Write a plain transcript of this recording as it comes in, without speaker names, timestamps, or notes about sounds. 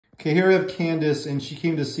Okay, here I have Candace, and she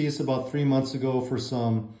came to see us about 3 months ago for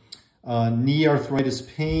some knee arthritis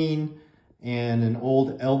pain and an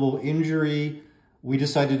old elbow injury. We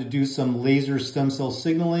decided to do some laser stem cell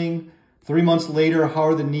signaling. 3 months later, how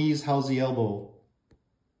are the knees? How's the elbow?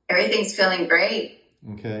 Everything's feeling great.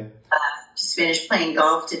 Okay. Just finished playing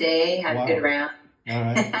golf today. Had a good round. All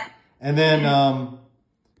right. And then,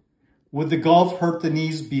 would the golf hurt the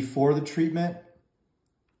knees before the treatment?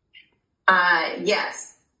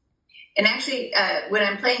 Yes. And actually, when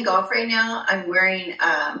I'm playing golf right now, I'm wearing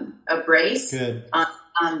a brace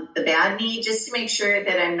on the bad knee just to make sure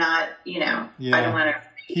that I'm not, I don't want to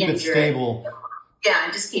keep it stable. Yeah,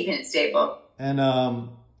 I'm just keeping it stable. And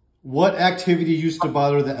what activity used to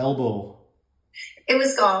bother the elbow? It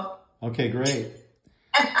was golf. Okay, great.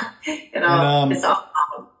 It's all.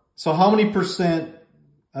 So how many percent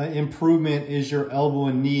improvement is your elbow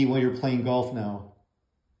and knee while you're playing golf now?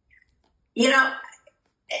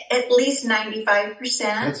 At least 95%.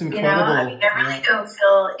 That's incredible. I really don't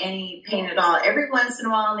feel any pain at all. Every once in a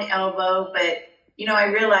while on the elbow, but I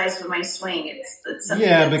realize with my swing, it's something.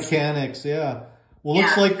 Yeah, mechanics. Yeah. Well,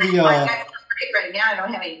 looks like the. Right now, I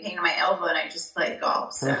don't have any pain in my elbow, and I just play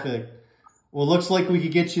golf. Perfect. So. Well, looks like we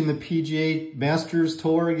could get you in the PGA Masters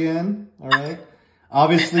Tour again. All right.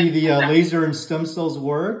 Obviously, the laser and stem cells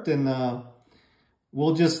worked, and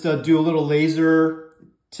we'll just do a little laser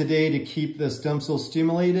today to keep the stem cells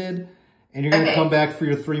stimulated, and you're going to come back for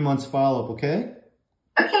your 3 months follow-up, okay?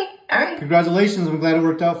 Okay, all right. Congratulations. I'm glad it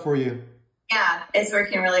worked out for you. Yeah, it's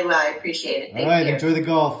working really well. I appreciate it. Thank you. All right, enjoy the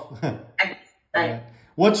golf. Bye. Right.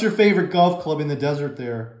 What's your favorite golf club in the desert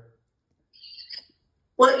there?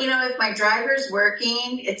 Well, if my driver's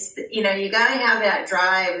working, it's, you got to have that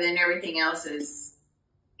drive, and then everything else is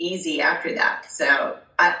easy after that. So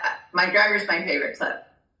my driver's my favorite club.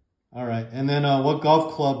 All right. And then what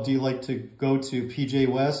golf club do you like to go to? PJ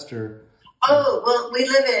West or? Oh, well, we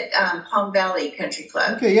live at Palm Valley Country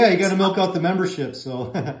Club. Okay, yeah, you got to milk out the membership.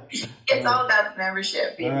 So it's all about the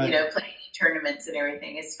membership, all right. Playing tournaments and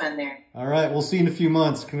everything. It's fun there. All right. We'll see you in a few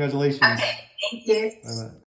months. Congratulations. Okay. Thank you. Bye-bye.